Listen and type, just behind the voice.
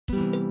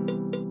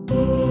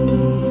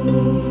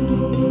Take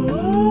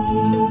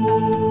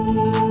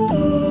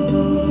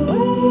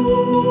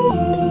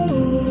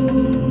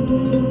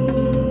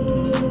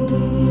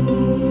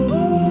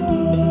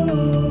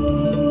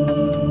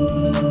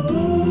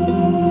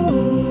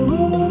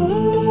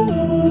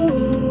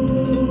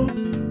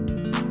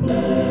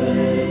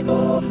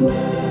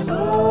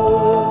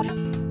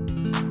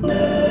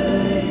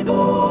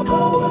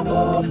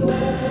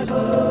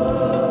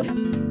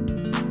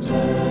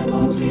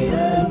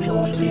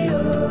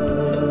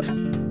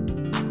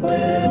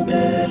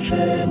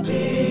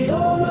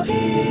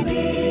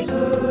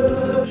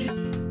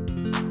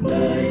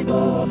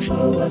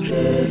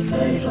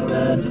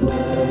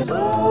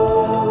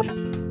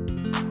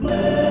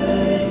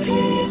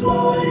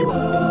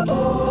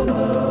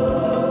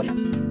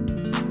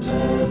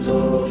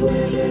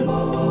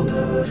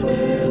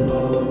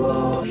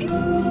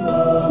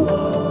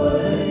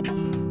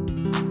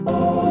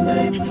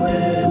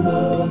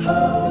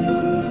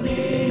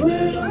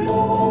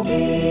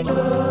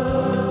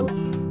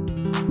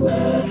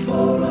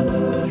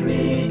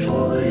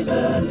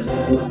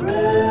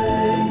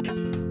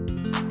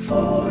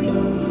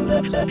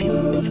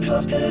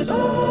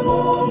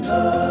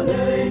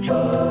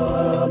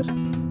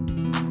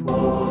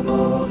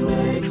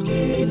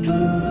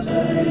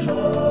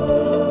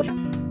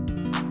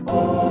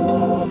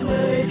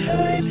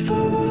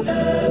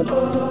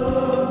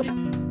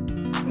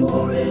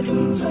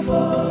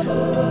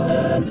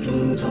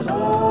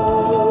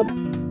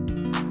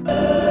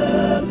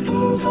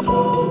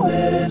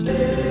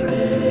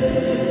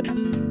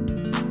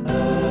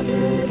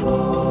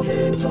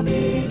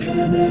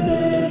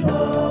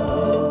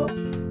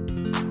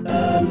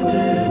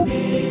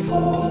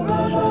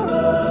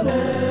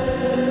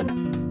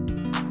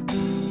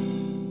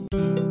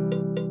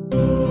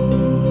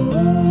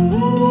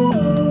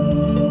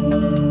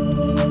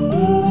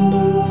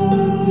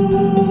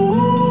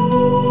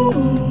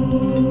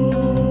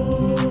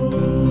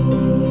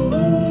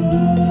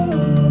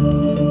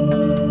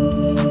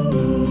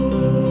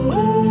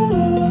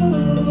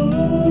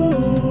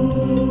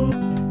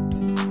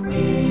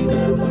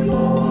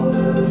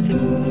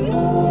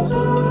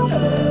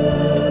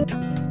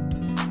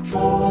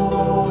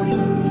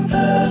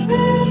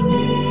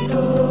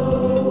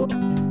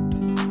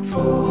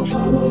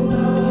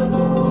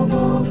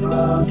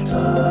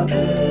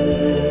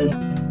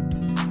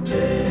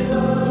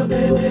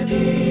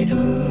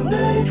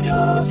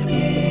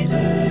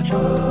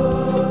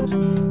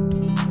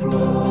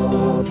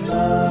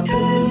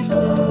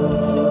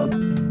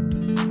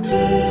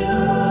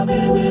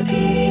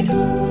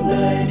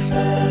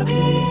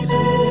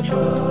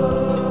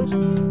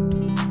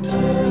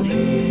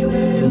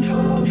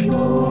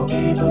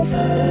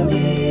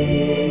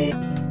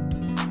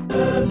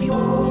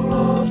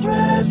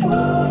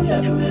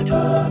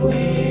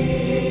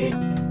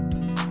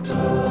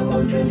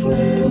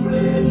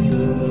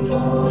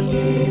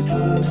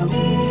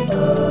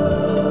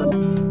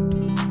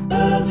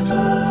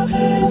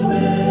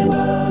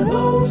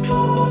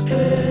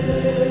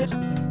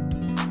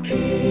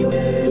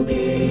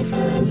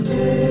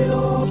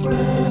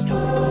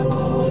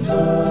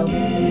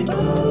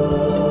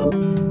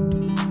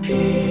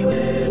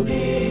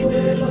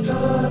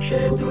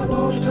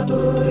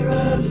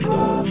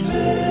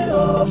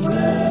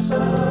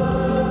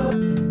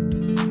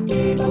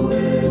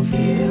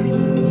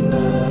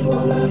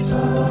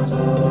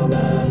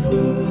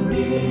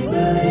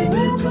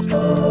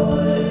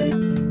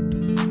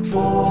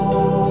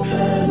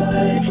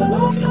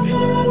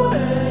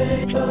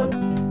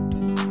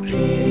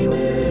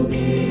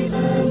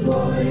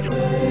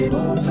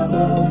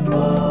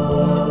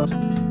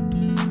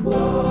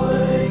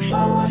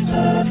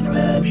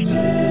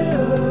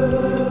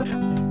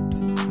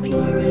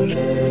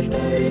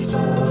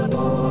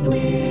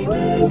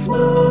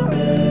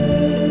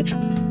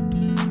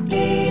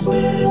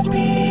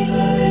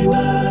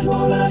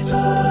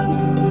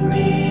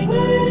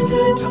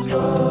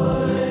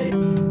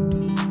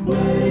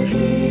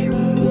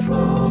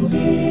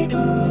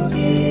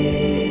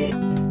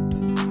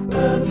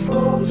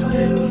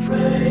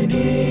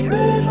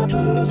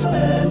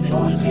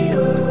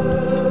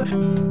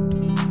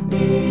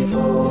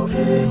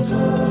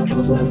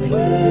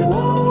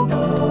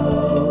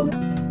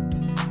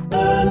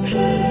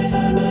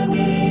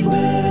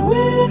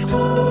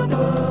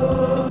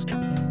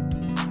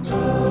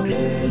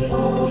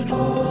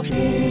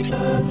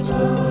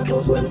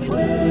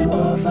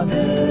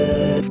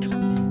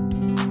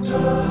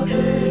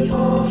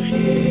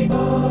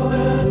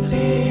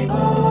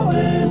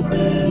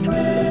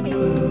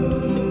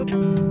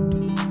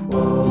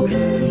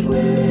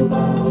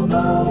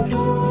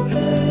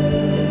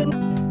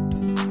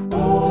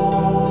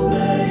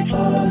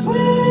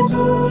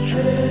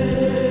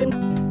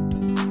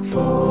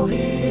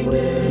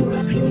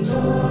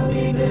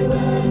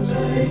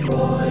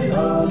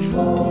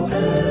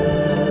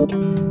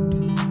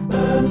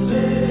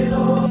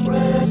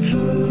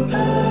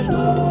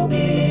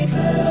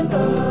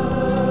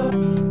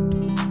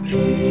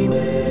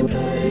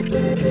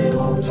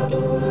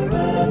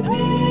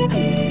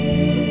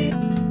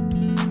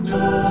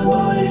the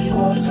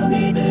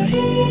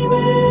he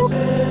will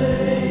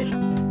save.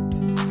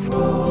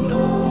 From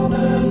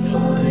common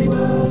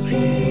rivals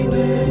he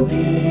will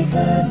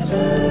defend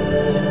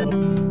them.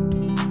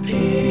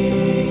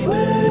 He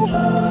will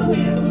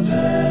amuse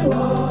their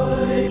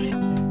lives.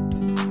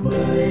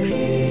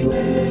 Maybe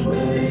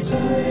may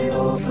they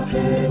also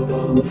hail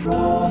them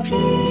from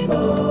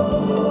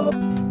Shiva.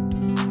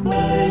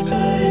 May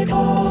they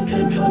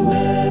conquer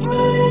with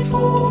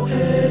grateful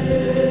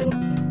him.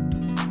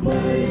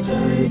 May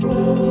they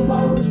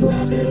pronounce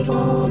blessings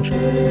on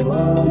him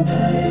all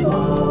day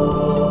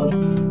long.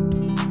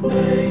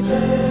 May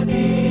there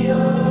be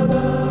an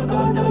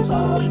abundance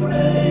of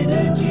grain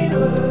in the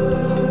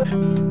earth.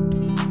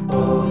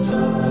 On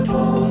the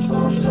tops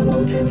of the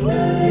mountains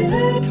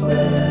may its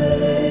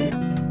way.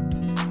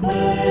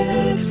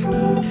 May its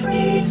fruit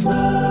trees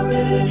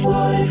flourish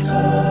like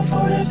the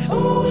forests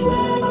of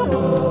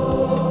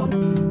Lebanon.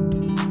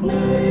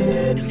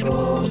 May its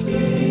crops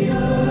be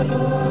as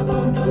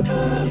abundant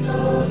as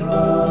the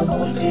grass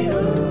of the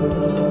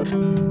earth.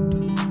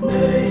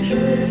 May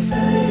his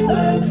fame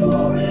and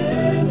glory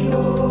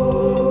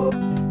endure.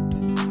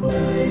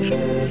 May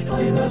his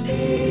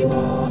dynasty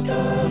last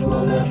as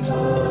long as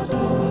the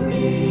sun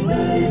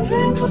remains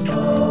in the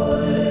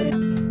sky.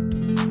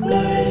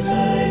 May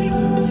they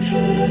use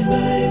his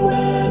name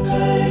when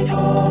they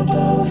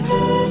compose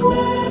their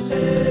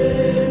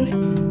blessings.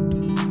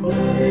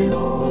 May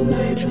all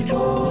nations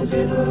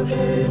consider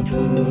him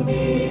to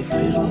be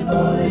favored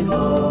by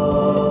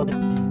God.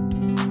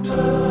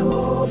 The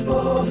Lord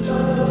God,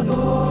 the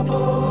God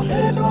of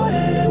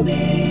Israel,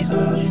 leads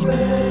us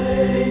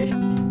straight.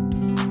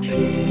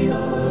 He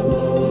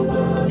alone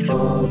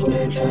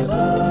accomplishes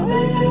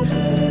amazing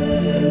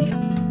things.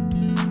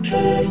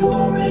 His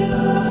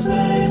glorious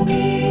name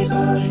leads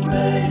us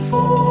grace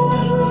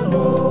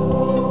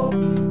forevermore.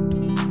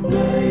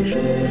 May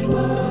his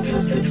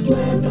majestic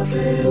splendor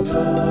fill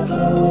the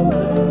whole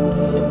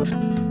earth.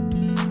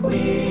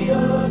 We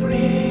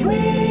agree,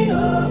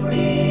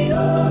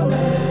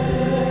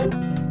 amen.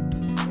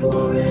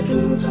 Glory to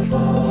the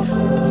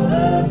Father,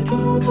 and to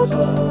the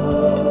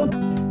Son,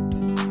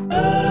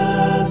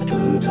 and to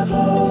the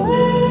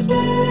Holy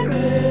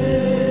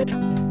Spirit,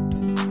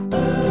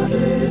 as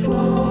it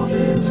was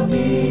in the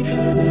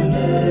beginning,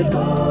 is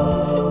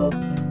now,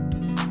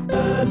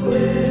 and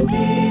will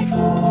be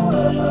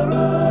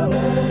forever.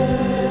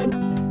 Amen.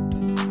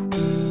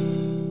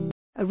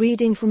 A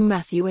reading from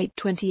Matthew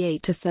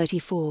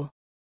 8:28-34.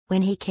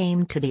 When he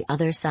came to the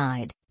other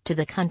side, to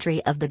the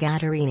country of the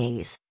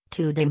Gadarenes,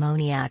 2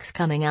 demoniacs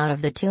coming out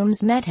of the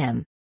tombs met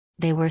him.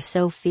 They were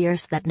so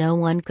fierce that no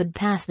one could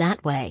pass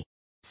that way.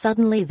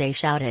 Suddenly they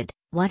shouted,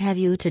 "What have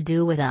you to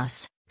do with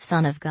us,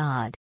 Son of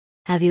God?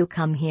 Have you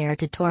come here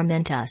to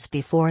torment us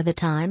before the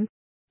time?"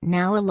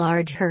 Now a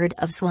large herd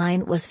of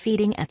swine was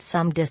feeding at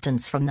some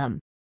distance from them.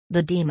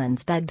 The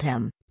demons begged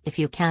him, "If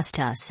you cast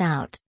us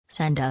out,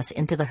 send us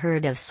into the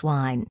herd of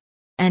swine."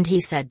 And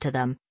he said to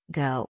them,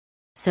 "Go."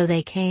 So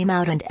they came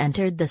out and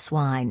entered the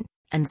swine,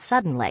 and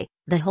suddenly,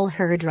 the whole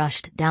herd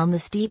rushed down the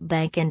steep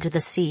bank into the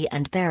sea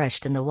and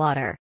perished in the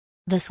water.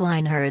 The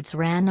swineherds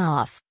ran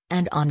off,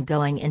 and on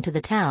going into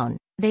the town,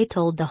 they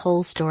told the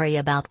whole story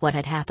about what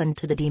had happened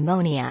to the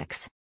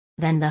demoniacs.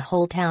 Then the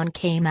whole town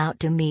came out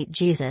to meet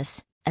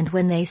Jesus, and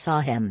when they saw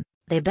him,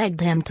 they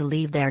begged him to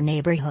leave their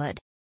neighborhood.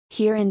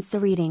 Here ends the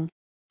reading.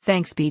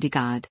 Thanks be to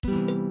God.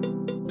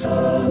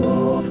 The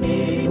Lord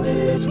be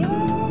with you,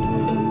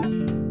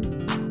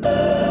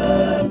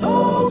 and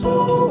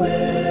also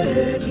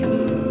with you.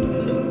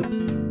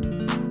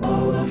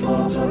 Our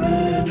Father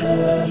in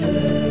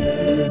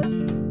heaven,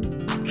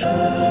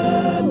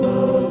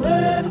 hallowed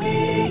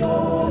be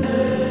your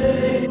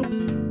name.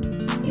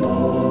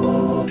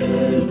 Your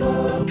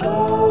kingdom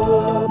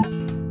come,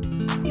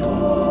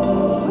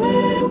 your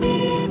will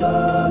be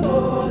done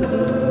on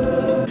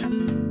earth,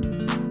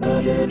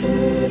 as it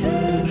is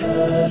in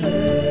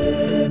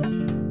heaven.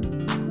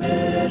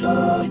 Give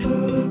us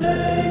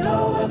today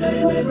our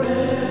daily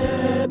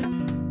bread.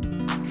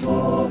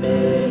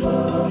 Forgive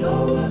us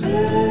our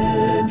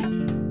sins,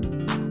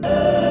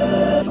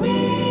 as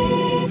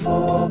we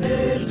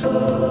forgive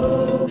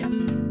those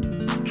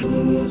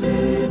who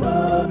sin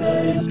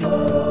against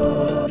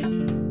us.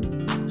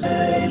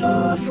 Save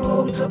us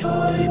from the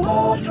time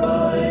of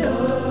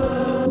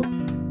trial.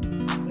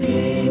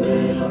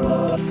 Deliver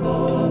us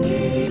from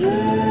evil.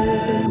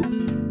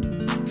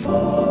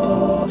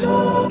 For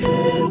the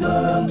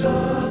kingdom,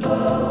 the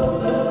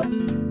power,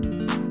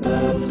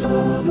 and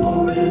the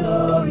glory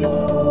are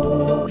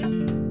yours,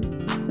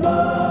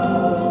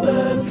 now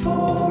and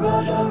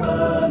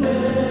forever.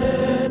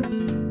 Amen.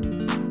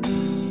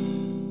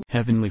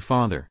 Heavenly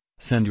Father,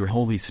 send your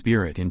Holy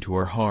Spirit into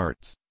our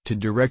hearts, to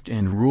direct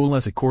and rule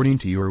us according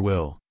to your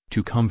will,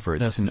 to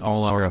comfort us in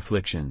all our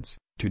afflictions,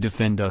 to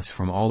defend us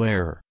from all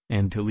error,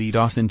 and to lead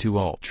us into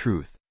all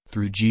truth,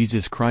 through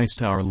Jesus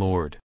Christ our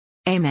Lord.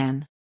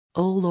 Amen.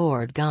 O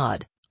Lord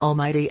God,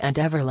 Almighty and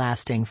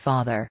everlasting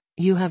Father,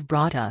 you have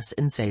brought us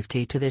in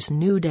safety to this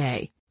new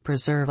day.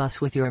 Preserve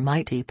us with your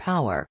mighty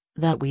power,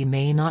 that we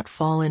may not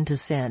fall into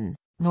sin,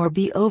 nor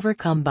be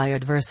overcome by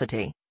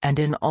adversity, and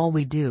in all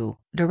we do,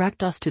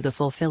 direct us to the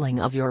fulfilling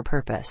of your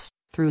purpose,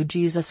 through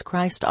Jesus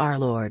Christ our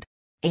Lord.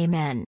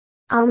 Amen.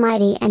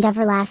 Almighty and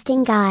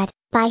everlasting God,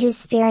 by whose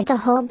Spirit the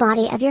whole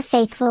body of your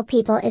faithful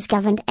people is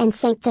governed and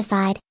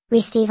sanctified,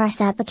 receive our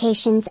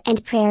supplications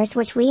and prayers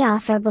which we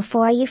offer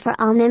before you for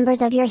all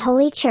members of your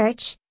holy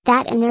church,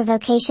 that in their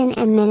vocation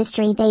and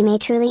ministry they may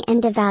truly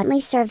and devoutly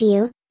serve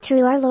you,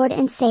 through our Lord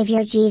and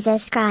Savior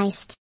Jesus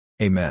Christ.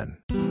 Amen.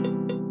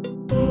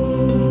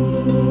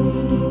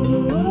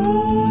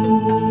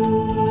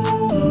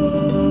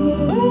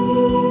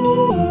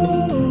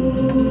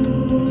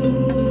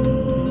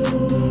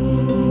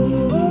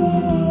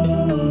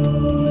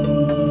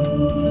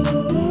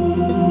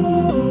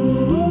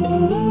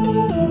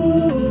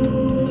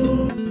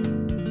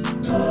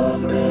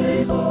 The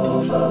praise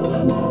of the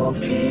Lord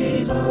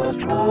Jesus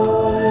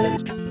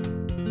Christ,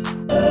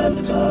 and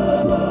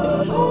the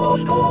love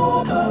of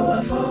God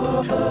our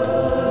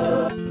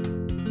Father,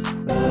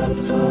 and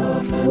the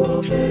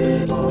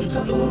fellowship of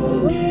the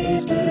Holy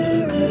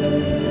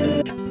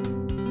Spirit,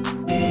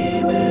 be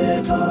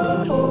with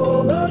us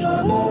all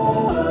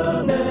evermore.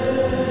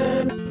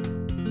 Amen.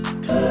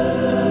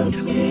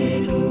 Thanks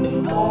be to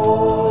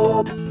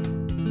God.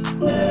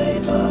 May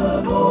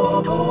the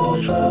God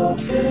of hope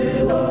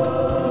fill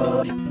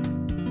us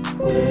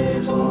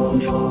with all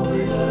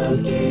joy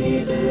and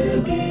ease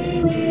in